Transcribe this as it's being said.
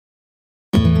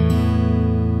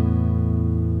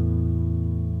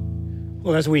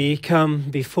Well, as we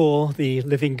come before the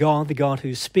living God, the God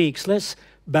who speaks, let's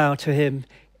bow to him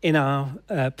in our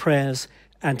prayers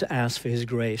and to ask for his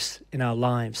grace in our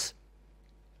lives.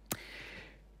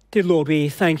 Dear Lord, we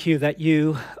thank you that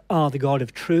you are the God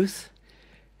of truth.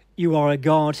 You are a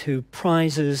God who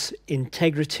prizes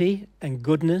integrity and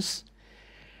goodness.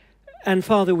 And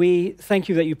Father, we thank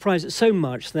you that you prize it so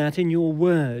much that in your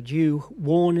word you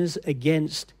warn us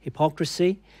against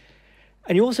hypocrisy.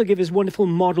 And you also give us wonderful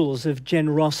models of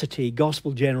generosity,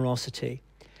 gospel generosity.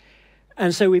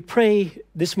 And so we pray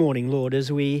this morning, Lord,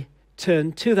 as we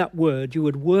turn to that word, you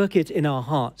would work it in our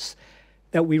hearts,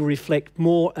 that we reflect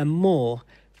more and more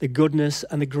the goodness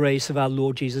and the grace of our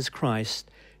Lord Jesus Christ,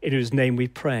 in whose name we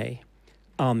pray.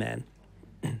 Amen.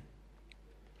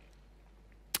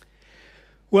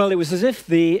 Well, it was as if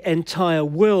the entire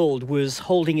world was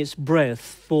holding its breath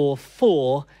for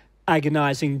 4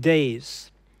 agonizing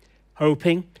days,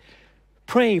 hoping,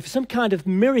 praying for some kind of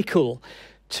miracle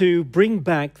to bring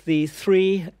back the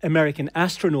 3 American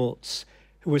astronauts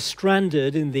who were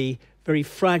stranded in the very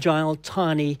fragile,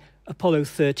 tiny Apollo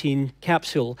 13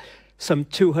 capsule, some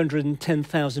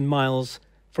 210,000 miles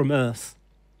from Earth.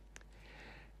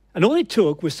 And all it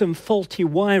took was some faulty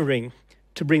wiring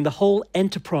to bring the whole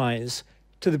enterprise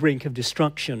to the brink of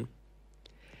destruction.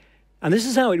 And this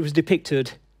is how it was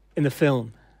depicted in the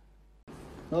film.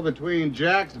 Well, between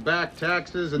Jack's back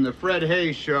taxes and the Fred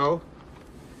Hayes show,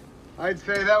 I'd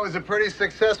say that was a pretty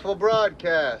successful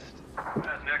broadcast. That's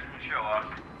an excellent show,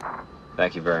 Austin.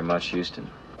 Thank you very much, Houston.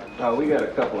 We got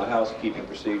a couple of housekeeping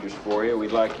procedures for you.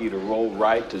 We'd like you to roll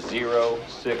right to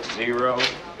 060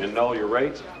 and know your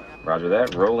rates. Roger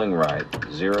that. Rolling right.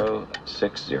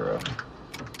 060.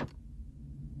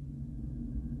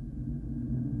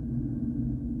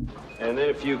 And then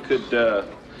if you could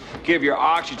give your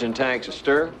oxygen tanks a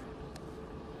stir.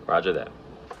 Roger that.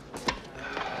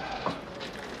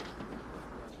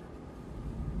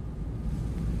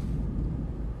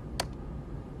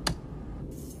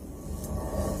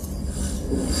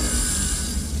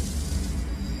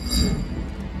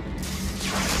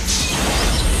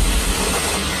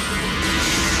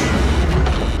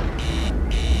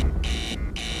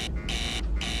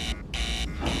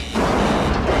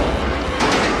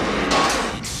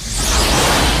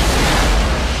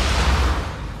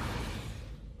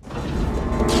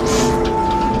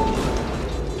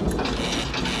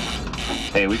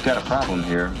 Hey, we've got a problem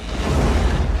here.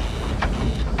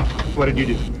 What did you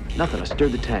do? Nothing. I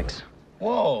stirred the tanks.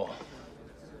 Whoa.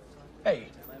 Hey.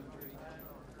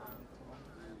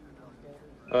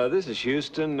 This is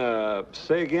Houston.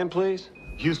 Say again, please.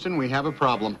 Houston, we have a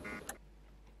problem.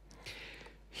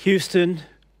 Houston,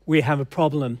 we have a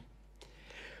problem.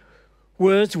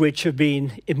 Words which have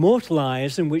been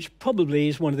immortalized and which probably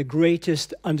is one of the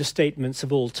greatest understatements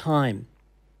of all time.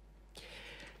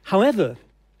 However,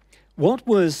 what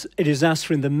was a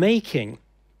disaster in the making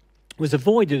was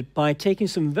avoided by taking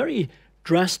some very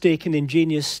drastic and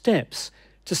ingenious steps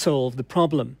to solve the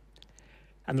problem.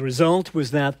 And the result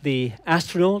was that the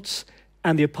astronauts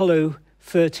and the Apollo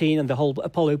 13 and the whole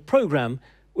Apollo program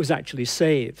was actually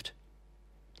saved.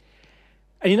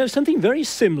 And you know, something very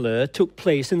similar took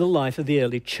place in the life of the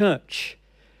early church.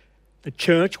 The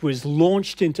church was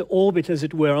launched into orbit, as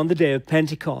it were, on the day of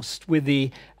Pentecost with the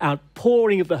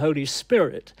outpouring of the Holy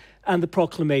Spirit and the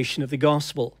proclamation of the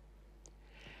gospel.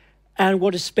 And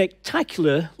what a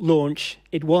spectacular launch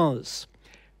it was,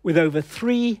 with over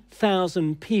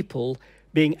 3,000 people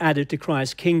being added to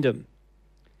Christ's kingdom.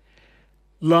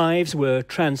 Lives were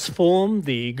transformed,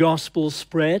 the gospel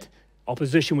spread,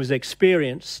 opposition was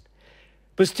experienced,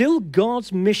 but still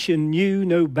God's mission knew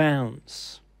no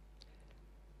bounds.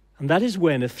 And that is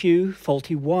when a few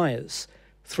faulty wires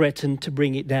threatened to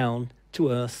bring it down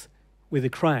to earth with a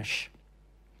crash.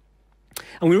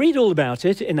 And we read all about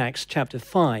it in Acts chapter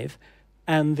 5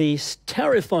 and the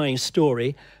terrifying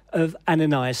story of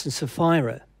Ananias and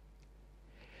Sapphira.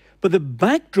 But the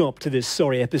backdrop to this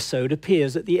sorry episode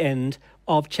appears at the end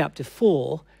of chapter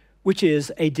 4, which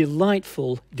is a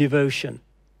delightful devotion.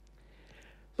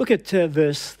 Look at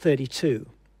verse 32.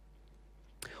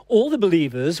 All the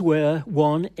believers were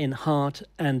one in heart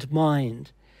and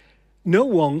mind. No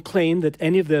one claimed that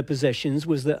any of their possessions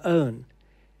was their own,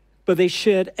 but they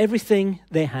shared everything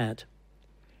they had.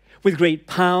 With great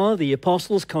power, the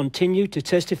apostles continued to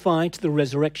testify to the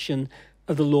resurrection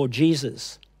of the Lord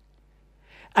Jesus.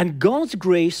 And God's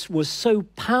grace was so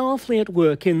powerfully at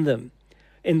work in them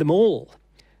all,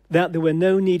 that there were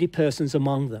no needy persons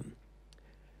among them.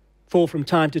 For from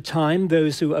time to time,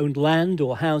 those who owned land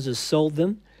or houses sold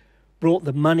them, brought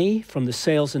the money from the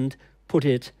sales and put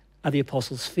it at the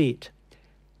apostles' feet.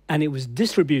 And it was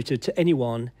distributed to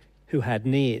anyone who had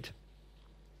need.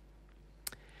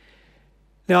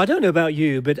 Now, I don't know about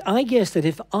you, but I guess that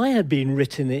if I had been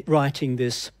writing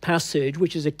this passage,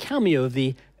 which is a cameo of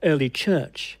the early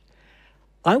church,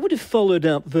 I would have followed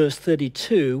up verse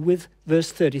 32 with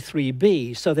verse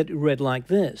 33b, so that it read like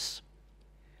this.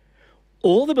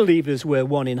 All the believers were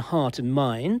one in heart and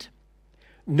mind.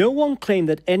 No one claimed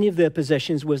that any of their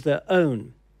possessions was their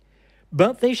own,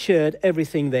 but they shared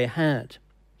everything they had.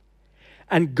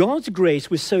 And God's grace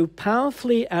was so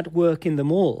powerfully at work in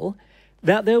them all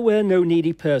that there were no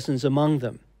needy persons among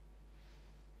them.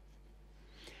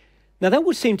 Now that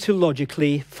would seem to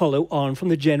logically follow on from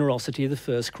the generosity of the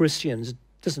first Christians,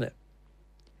 doesn't it?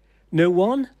 No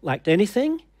one lacked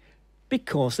anything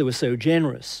because they were so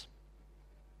generous.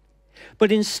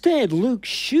 But instead, Luke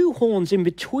shoehorns in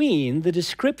between the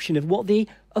description of what the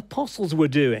apostles were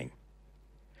doing.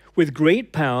 With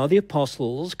great power, the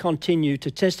apostles continued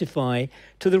to testify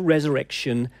to the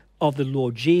resurrection of the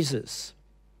Lord Jesus.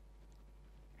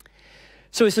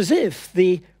 So it's as if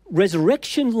the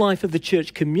resurrection life of the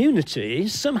church community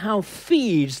somehow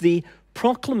feeds the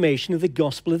proclamation of the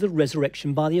gospel of the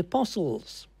resurrection by the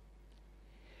apostles.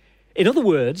 In other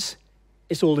words,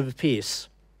 it's all of a piece.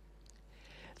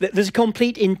 There's a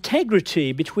complete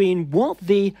integrity between what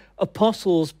the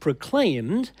apostles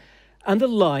proclaimed and the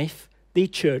life the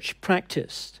church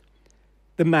practiced,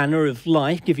 the manner of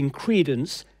life giving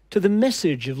credence to the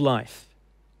message of life.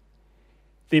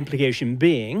 The implication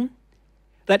being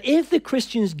that if the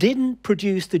Christians didn't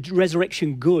produce the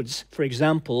resurrection goods, for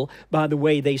example, by the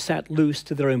way they sat loose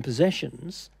to their own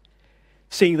possessions,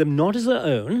 seeing them not as their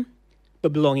own,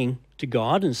 but belonging to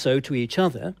God and so to each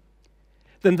other,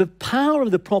 then the power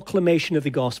of the proclamation of the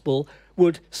gospel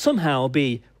would somehow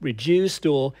be reduced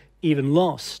or even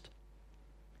lost.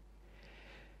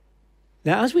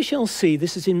 Now, as we shall see,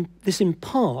 this in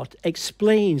part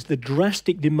explains the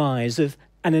drastic demise of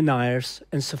Ananias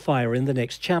and Sapphira in the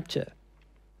next chapter.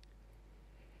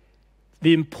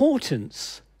 The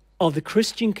importance of the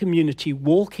Christian community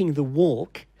walking the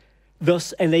walk,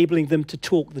 thus enabling them to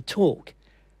talk the talk,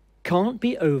 can't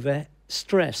be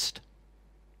overstressed.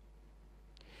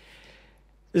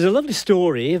 There's a lovely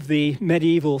story of the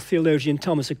medieval theologian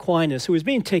Thomas Aquinas, who was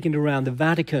being taken around the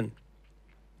Vatican.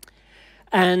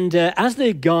 And as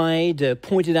the guide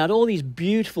pointed out all these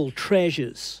beautiful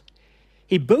treasures,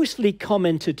 he boastfully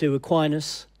commented to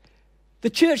Aquinas, "The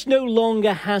church no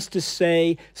longer has to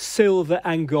say, 'Silver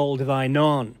and gold have I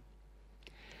none.'"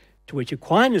 To which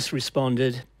Aquinas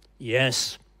responded,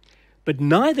 "Yes, but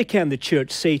neither can the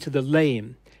church say to the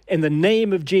lame, 'In the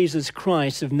name of Jesus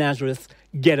Christ of Nazareth,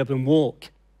 get up and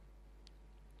walk.'"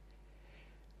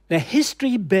 Now,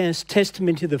 history bears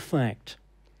testament to the fact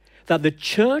that the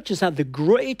church has had the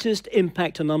greatest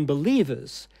impact on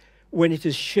unbelievers when it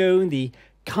has shown the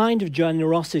kind of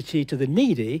generosity to the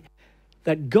needy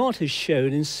that God has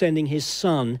shown in sending his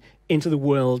Son into the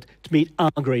world to meet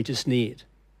our greatest need.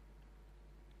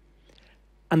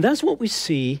 And that's what we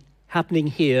see happening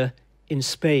here in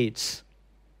spades.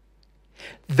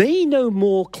 They no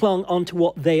more clung onto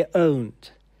what they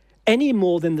owned, any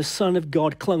more than the Son of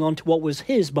God clung onto what was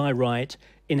his by right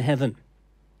in heaven.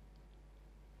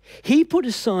 He put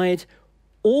aside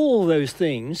all those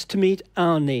things to meet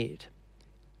our need,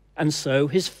 and so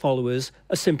his followers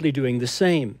are simply doing the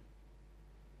same.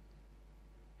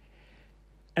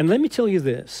 And let me tell you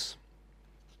this,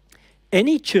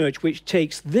 any church which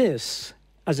takes this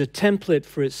as a template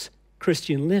for its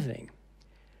Christian living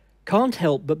can't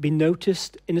help but be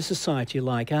noticed in a society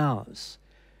like ours,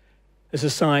 a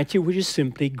society which is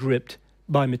simply gripped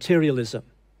by materialism.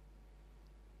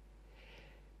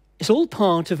 It's all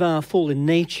part of our fallen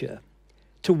nature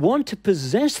to want to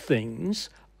possess things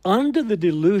under the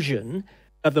delusion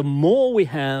that the more we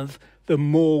have, the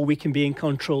more we can be in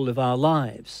control of our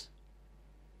lives.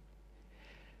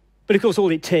 But of course,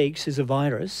 all it takes is a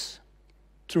virus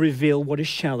to reveal what a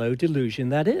shallow delusion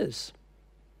that is.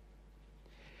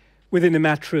 Within a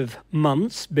matter of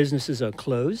months, businesses are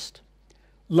closed,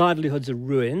 livelihoods are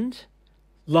ruined,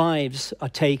 lives are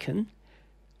taken,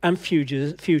 and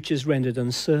futures rendered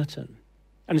uncertain,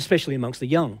 and especially amongst the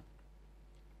young.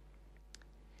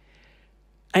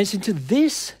 And it's into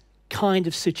this kind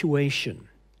of situation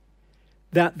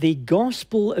that the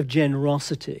gospel of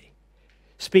generosity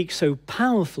speaks so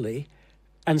powerfully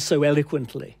and so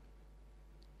eloquently.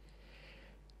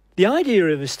 The idea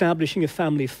of establishing a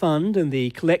family fund and the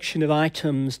collection of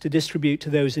items to distribute to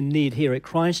those in need here at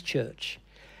Christ Church,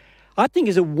 I think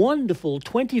is a wonderful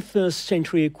 21st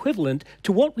century equivalent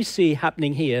to what we see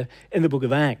happening here in the book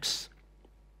of Acts.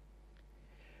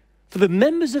 For the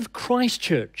members of Christ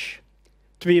Church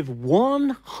to be of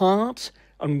one heart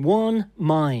and one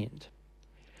mind,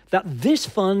 that this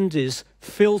fund is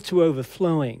filled to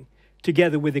overflowing,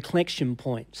 together with the collection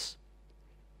points,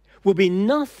 will be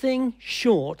nothing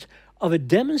short of a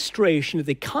demonstration of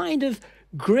the kind of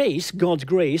grace, God's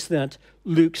grace, that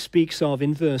Luke speaks of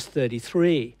in verse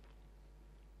 33.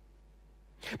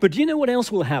 But do you know what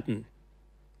else will happen?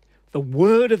 The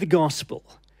word of the gospel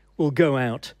will go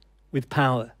out with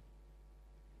power.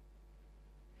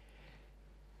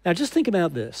 Now just think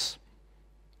about this.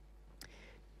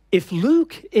 If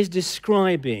Luke is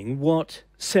describing what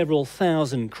several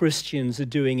thousand Christians are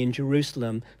doing in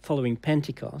Jerusalem following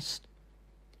Pentecost,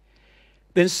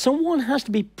 then someone has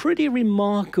to be pretty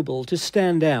remarkable to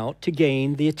stand out to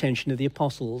gain the attention of the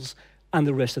apostles and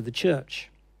the rest of the church.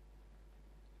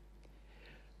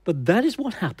 But that is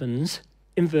what happens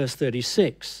in verse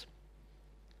 36.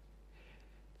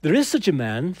 There is such a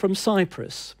man from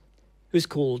Cyprus who is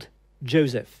called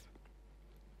Joseph.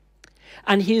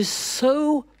 And he is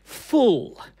so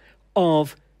full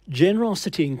of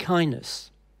generosity and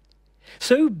kindness,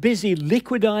 so busy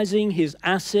liquidizing his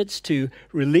assets to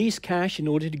release cash in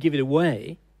order to give it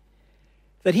away,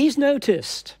 that he's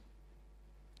noticed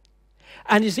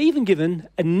and is even given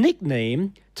a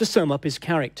nickname to sum up his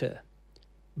character: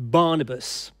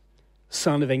 Barnabas,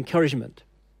 son of encouragement.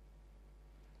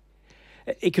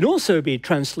 It can also be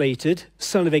translated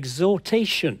son of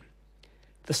exhortation,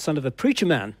 the son of a preacher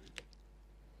man.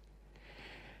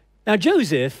 Now,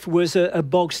 Joseph was a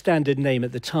bog-standard name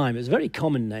at the time. It was a very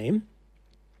common name.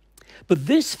 But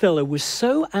this fellow was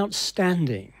so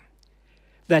outstanding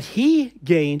that he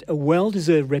gained a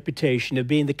well-deserved reputation of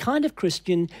being the kind of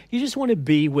Christian you just want to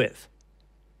be with.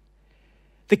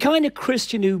 The kind of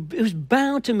Christian who's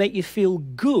bound to make you feel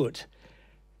good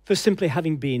for simply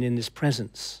having been in his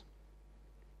presence.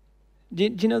 Do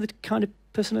you know the kind of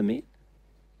person I mean?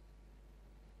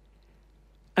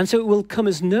 And so it will come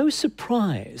as no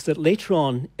surprise that later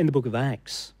on in the book of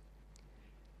Acts,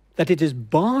 that it is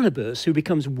Barnabas who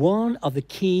becomes one of the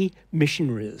key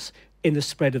missionaries in the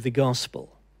spread of the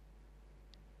gospel.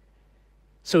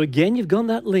 So again, you've got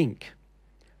that link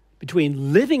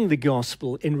between living the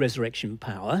gospel in resurrection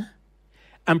power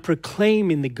and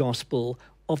proclaiming the gospel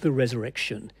of the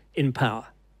resurrection in power.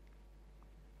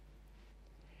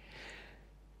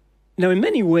 Now, in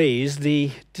many ways,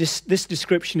 this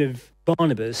description of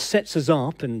Barnabas sets us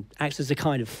up and acts as a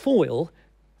kind of foil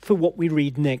for what we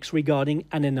read next regarding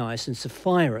Ananias and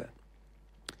Sapphira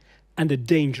and a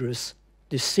dangerous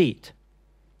deceit.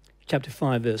 Chapter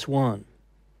 5, verse 1.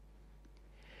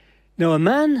 Now, a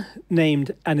man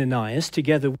named Ananias,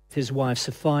 together with his wife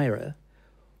Sapphira,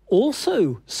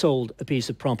 also sold a piece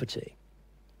of property.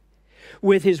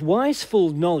 With his wife's full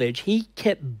knowledge, he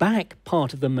kept back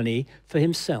part of the money for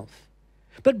himself,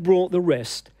 but brought the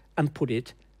rest and put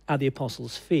it at the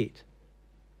apostles' feet.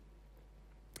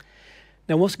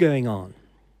 Now, what's going on?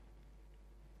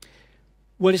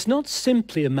 Well, it's not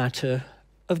simply a matter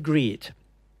of greed.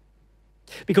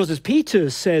 Because as Peter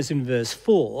says in verse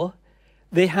 4,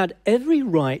 they had every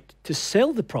right to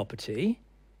sell the property,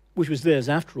 which was theirs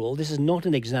after all. This is not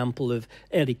an example of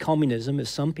early communism, as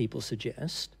some people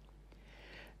suggest,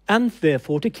 and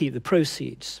therefore to keep the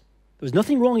proceeds. There was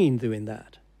nothing wrong in doing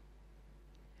that.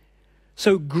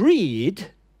 So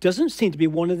greed doesn't seem to be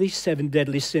one of these 7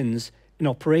 deadly sins in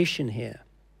operation here.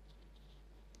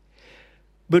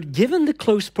 But given the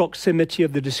close proximity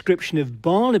of the description of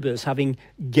Barnabas having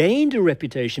gained a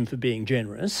reputation for being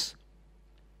generous,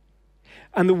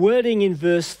 and the wording in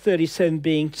verse 37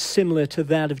 being similar to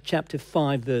that of chapter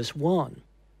 5, verse 1,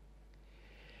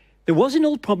 there was in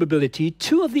all probability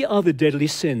 2 of the other deadly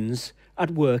sins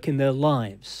at work in their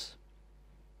lives: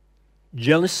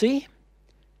 jealousy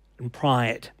and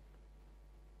pride.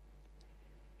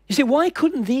 You see, why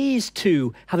couldn't these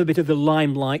 2 have a bit of the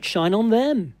limelight shine on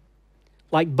them,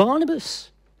 like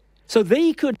Barnabas, so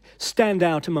they could stand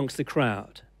out amongst the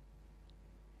crowd?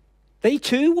 They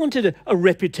too wanted a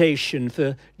reputation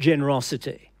for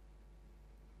generosity.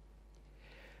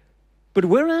 But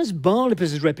whereas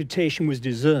Barnabas' reputation was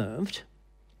deserved,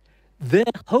 their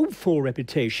hoped-for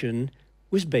reputation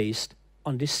was based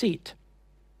on deceit.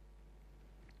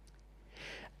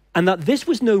 And that this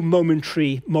was no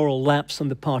momentary moral lapse on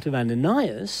the part of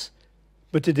Ananias,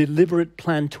 but a deliberate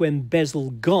plan to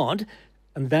embezzle God,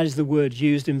 and that is the word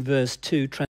used in verse 2,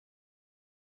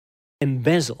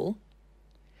 embezzle.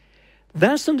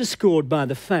 That's underscored by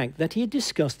the fact that he had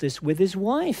discussed this with his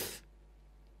wife.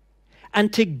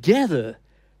 And together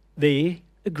they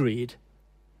agreed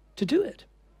to do it.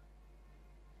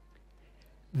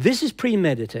 This is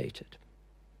premeditated.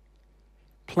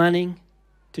 Planning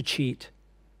to cheat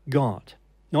God.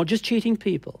 Not just cheating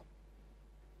people,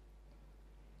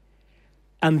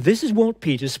 And this is what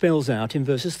Peter spells out in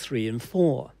verses 3 and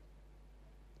 4.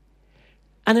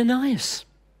 Ananias,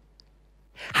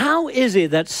 how is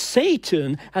it that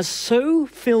Satan has so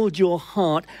filled your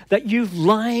heart that you've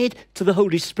lied to the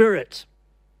Holy Spirit?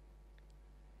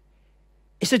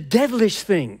 It's a devilish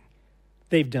thing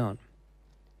they've done.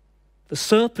 The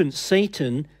serpent,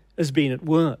 Satan, has been at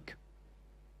work.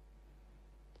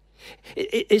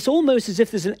 It's almost as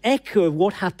if there's an echo of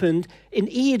what happened in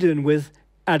Eden with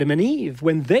Adam and Eve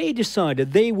when they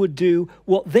decided they would do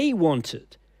what they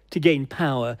wanted to gain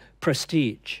power,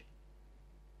 prestige.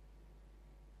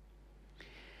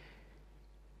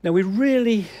 Now, we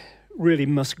really, really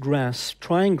must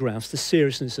try and grasp the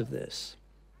seriousness of this.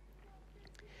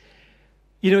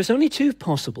 You know, it's only too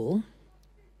possible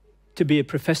to be a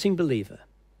professing believer,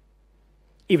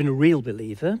 even a real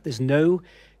believer. There's no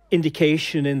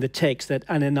indication in the text that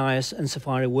Ananias and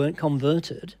Sapphira weren't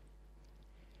converted,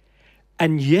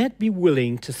 and yet be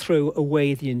willing to throw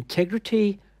away the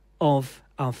integrity of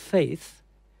our faith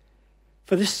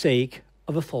for the sake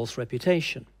of a false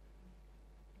reputation.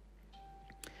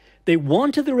 They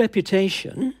wanted the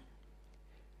reputation,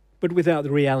 but without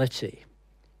the reality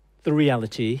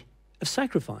of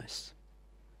sacrifice.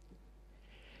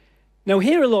 Now, we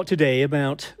hear a lot today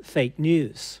about fake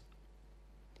news,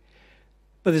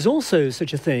 but there's also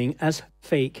such a thing as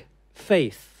fake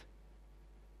faith.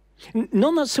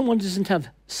 Not that someone doesn't have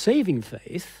saving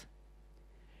faith,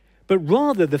 but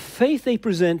rather the faith they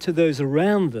present to those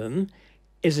around them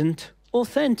isn't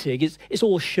authentic. It's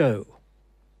all show.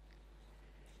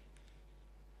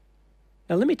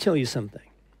 Now, let me tell you something.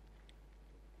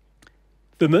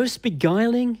 The most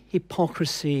beguiling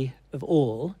hypocrisy of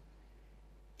all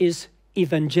is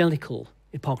evangelical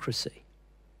hypocrisy.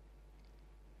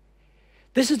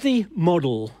 This is the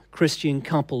model Christian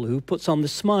couple who puts on the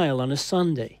smile on a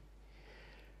Sunday,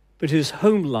 but whose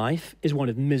home life is one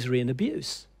of misery and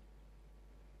abuse.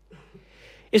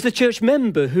 It's the church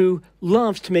member who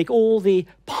loves to make all the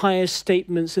pious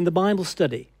statements in the Bible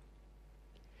study,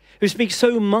 who speaks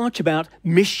so much about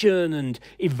mission and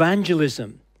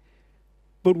evangelism,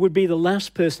 but would be the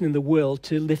last person in the world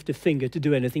to lift a finger to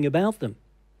do anything about them.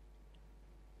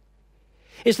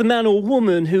 It's the man or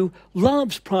woman who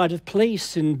loves pride of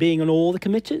place in being on all the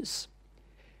committees,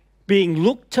 being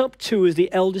looked up to as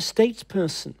the elder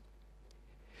statesperson,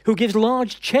 who gives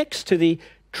large checks to the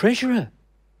treasurer,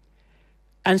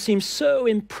 and seems so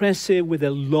impressive with their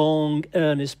long,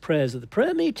 earnest prayers at the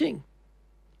prayer meeting.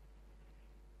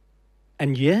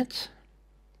 And yet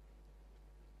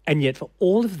for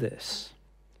all of this,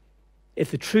 if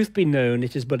the truth be known,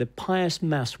 it is but a pious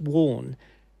mask worn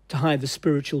to hide the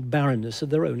spiritual barrenness of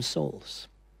their own souls.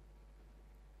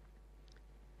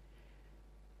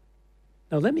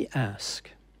 Now let me ask,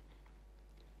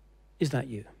 is that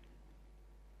you?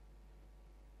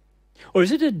 Or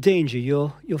is it a danger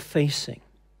you're facing?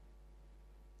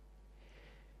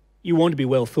 You want to be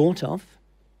well thought of.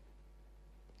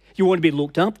 You want to be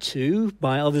looked up to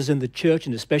by others in the church,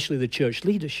 and especially the church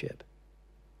leadership.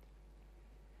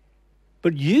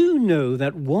 But you know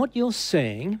that what you're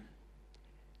saying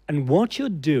and what you're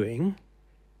doing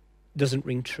doesn't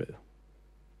ring true.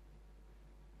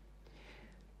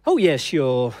 Oh yes,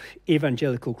 your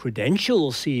evangelical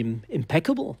credentials seem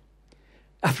impeccable.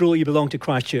 After all, you belong to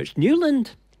Christ Church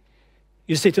Newland.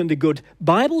 You sit under good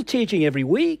Bible teaching every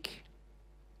week.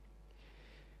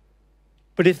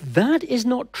 But if that is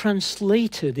not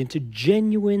translated into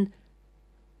genuine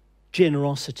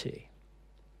generosity,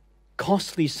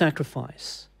 costly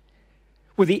sacrifice,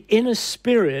 with the inner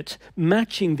spirit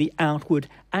matching the outward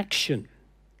action,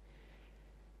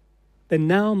 then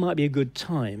now might be a good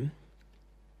time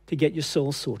to get your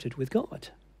soul sorted with God.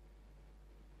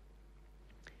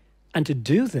 And to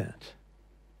do that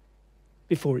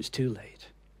before it's too late.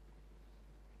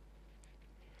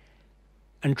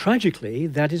 And tragically,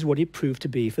 that is what it proved to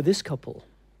be for this couple.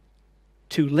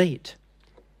 Too late,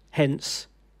 hence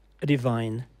a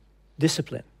divine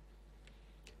discipline.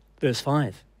 Verse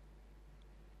 5.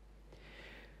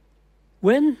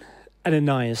 When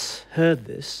Ananias heard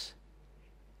this,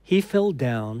 he fell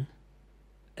down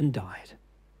and died.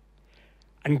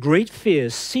 And great fear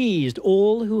seized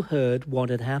all who heard what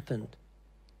had happened.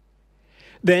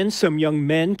 Then some young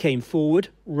men came forward,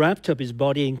 wrapped up his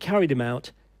body, and carried him out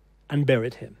and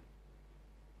buried him.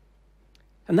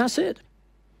 And that's it.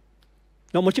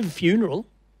 Not much of a funeral.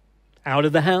 Out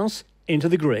of the house, into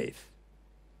the grave.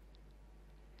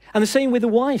 And the same with the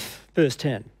wife, verse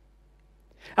 10.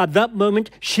 At that moment,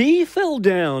 she fell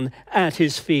down at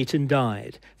his feet and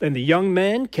died. Then the young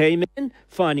man came in,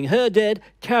 finding her dead,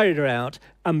 carried her out,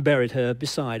 and buried her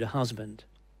beside her husband.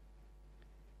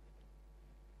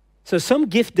 So some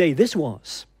gift day this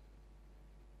was.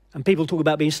 And people talk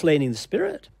about being slain in the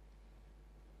Spirit.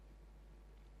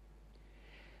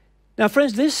 Now,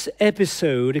 friends, this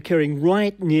episode occurring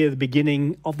right near the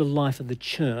beginning of the life of the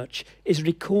church is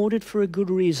recorded for a good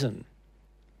reason.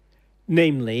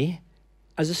 Namely,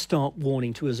 as a stark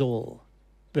warning to us all.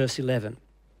 Verse 11.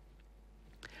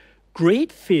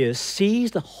 Great fear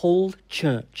seized the whole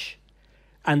church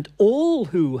and all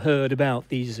who heard about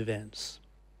these events.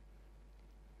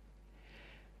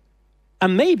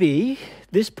 And maybe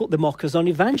this put the mockers on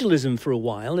evangelism for a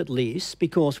while, at least,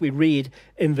 because we read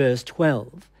in verse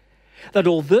 12 that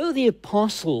although the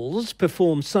apostles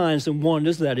performed signs and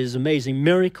wonders, that is, amazing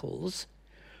miracles,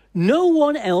 no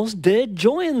one else dared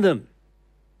join them.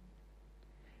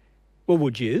 Well,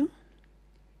 would you?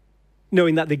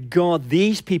 Knowing that the God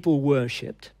these people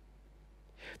worshipped,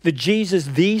 the Jesus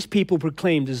these people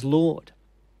proclaimed as Lord,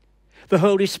 the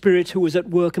Holy Spirit who was at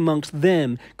work amongst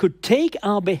them, could take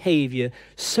our behavior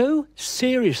so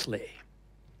seriously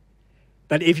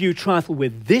that if you trifle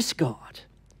with this God,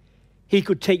 he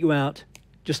could take you out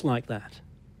just like that.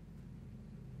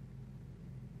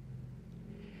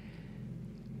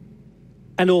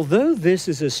 And although this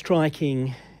is a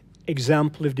striking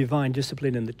example of divine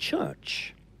discipline in the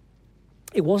church,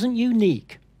 it wasn't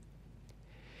unique.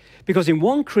 Because in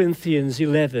 1 Corinthians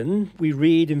 11, we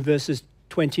read in verses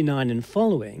 29 and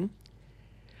following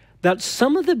that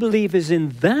some of the believers in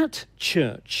that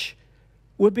church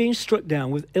were being struck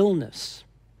down with illness,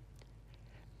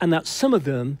 and that some of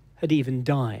them had even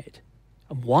died.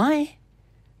 And why?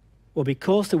 Well,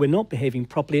 because they were not behaving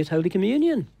properly at Holy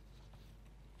Communion.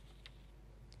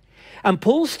 And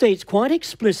Paul states quite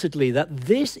explicitly that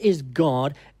this is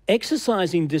God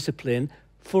exercising discipline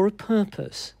for a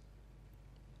purpose.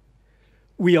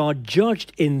 We are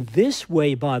judged in this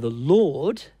way by the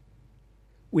Lord.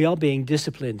 We are being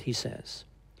disciplined, he says,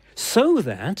 so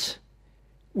that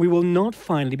we will not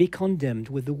finally be condemned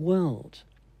with the world.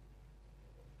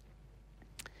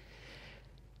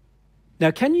 Now,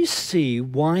 can you see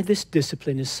why this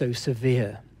discipline is so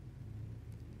severe?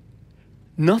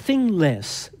 Nothing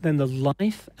less than the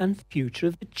life and future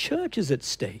of the church is at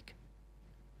stake.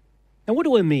 Now, what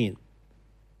do I mean?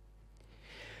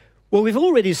 Well, we've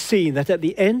already seen that at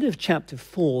the end of chapter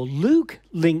 4, Luke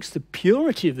links the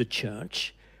purity of the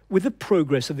church with the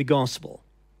progress of the gospel.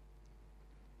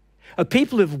 A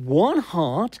people of one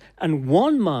heart and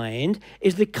one mind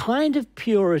is the kind of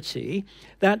purity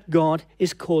that God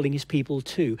is calling his people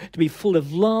to be full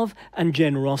of love and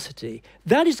generosity.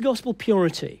 That is gospel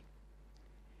purity.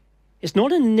 It's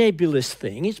not a nebulous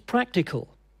thing, it's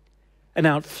practical. An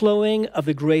outflowing of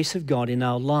the grace of God in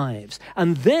our lives.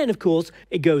 And then, of course,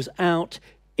 it goes out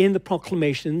in the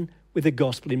proclamation with the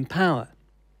gospel in power.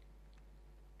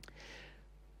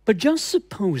 But just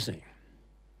supposing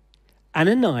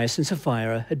Ananias and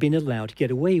Sapphira had been allowed to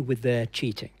get away with their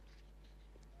cheating,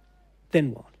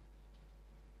 then what?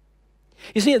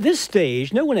 You see, at this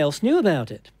stage, no one else knew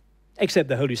about it, except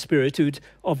the Holy Spirit, who'd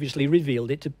obviously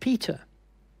revealed it to Peter.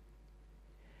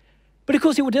 But of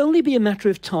course, it would only be a matter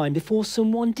of time before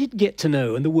someone did get to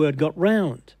know and the word got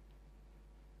round.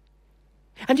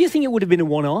 And do you think it would have been a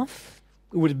one-off?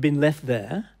 It would have been left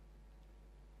there?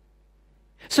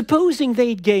 Supposing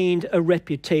they'd gained a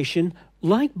reputation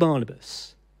like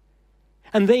Barnabas,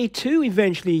 and they too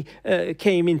eventually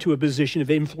came into a position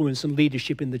of influence and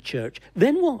leadership in the church,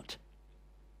 then what?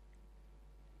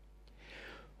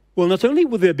 Well, not only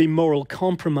will there be moral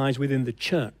compromise within the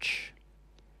church,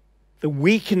 the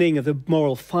weakening of the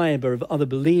moral fiber of other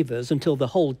believers until the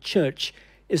whole church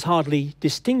is hardly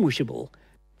distinguishable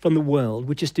from the world,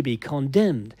 which is to be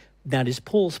condemned. That is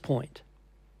Paul's point.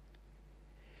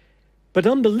 But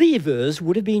unbelievers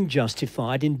would have been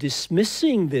justified in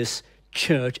dismissing this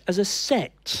church as a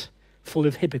sect full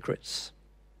of hypocrites,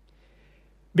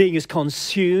 being as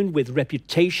consumed with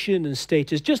reputation and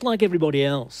status, just like everybody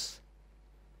else.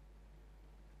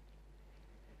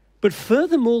 But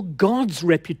furthermore, God's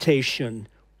reputation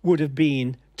would have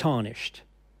been tarnished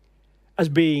as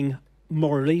being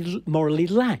morally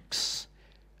lax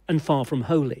and far from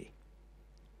holy.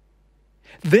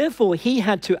 Therefore, he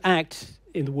had to act,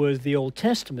 in the words of the Old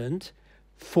Testament,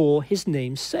 for his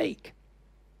name's sake.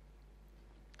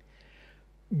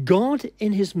 God,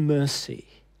 in his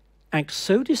mercy, acts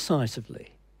so decisively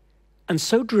and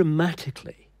so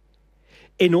dramatically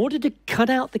in order to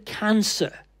cut out the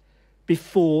cancer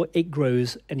before it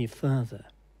grows any further.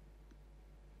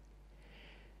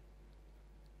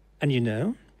 And you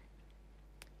know,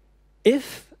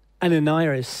 if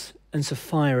Ananias and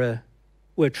Sapphira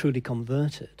were truly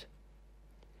converted,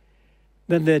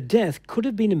 then their death could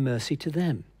have been a mercy to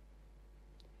them.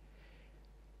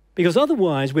 Because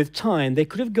otherwise, with time, they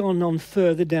could have gone on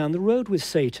further down the road with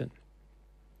Satan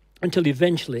until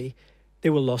eventually they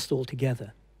were lost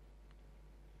altogether.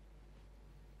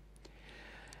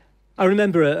 I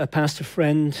remember a pastor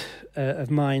friend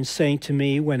of mine saying to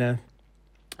me when a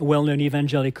well-known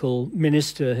evangelical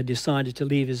minister had decided to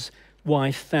leave his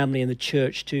wife, family, and the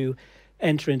church to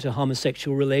enter into a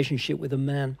homosexual relationship with a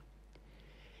man.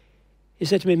 He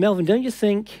said to me, "Melvin, don't you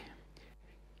think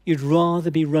you'd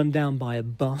rather be run down by a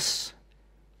bus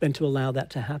than to allow that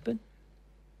to happen?"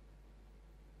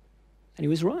 And he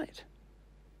was right.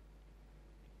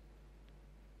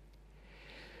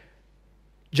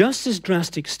 Just as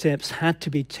drastic steps had to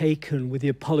be taken with the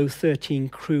Apollo 13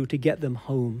 crew to get them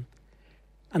home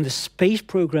and the space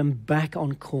program back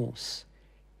on course,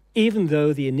 even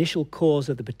though the initial cause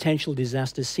of the potential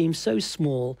disaster seemed so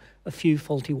small, a few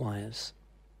faulty wires.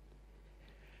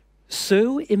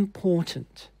 So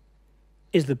important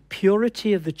is the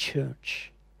purity of the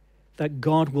church that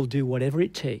God will do whatever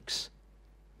it takes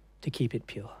to keep it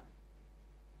pure.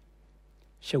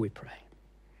 Shall we pray?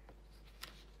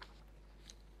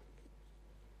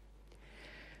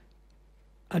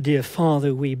 Our dear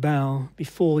Father, we bow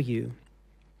before you.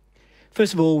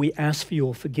 First of all, we ask for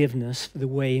your forgiveness for the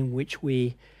way in which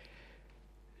we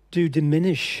do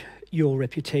diminish your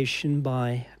reputation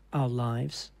by our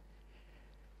lives,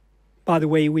 by the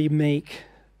way we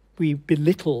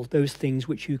belittle those things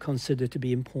which you consider to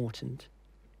be important.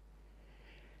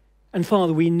 And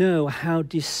Father, we know how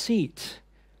deceit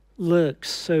lurks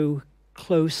so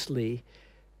closely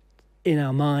in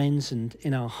our minds and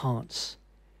in our hearts,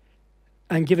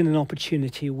 and given an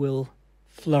opportunity will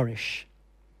flourish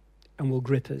and will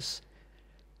grip us,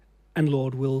 and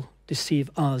Lord, will deceive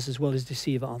us as well as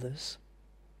deceive others.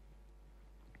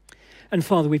 And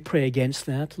Father, we pray against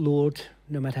that. Lord,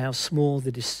 no matter how small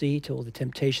the deceit or the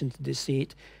temptation to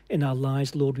deceit in our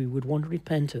lives, Lord, we would want to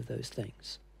repent of those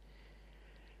things.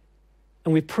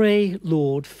 And we pray,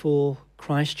 Lord, for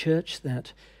Christ Church,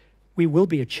 that we will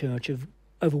be a church of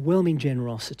overwhelming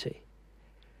generosity,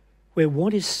 where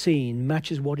what is seen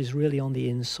matches what is really on the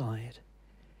inside.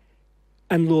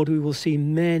 And Lord, we will see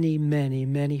many, many,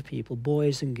 many people,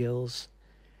 boys and girls,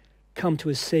 come to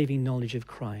a saving knowledge of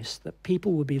Christ, that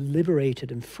people will be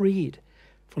liberated and freed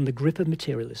from the grip of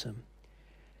materialism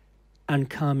and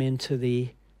come into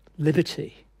the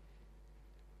liberty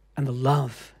and the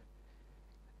love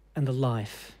and the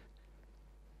life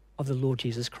of the Lord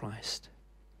Jesus Christ,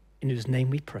 in whose name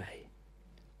we pray.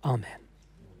 Amen.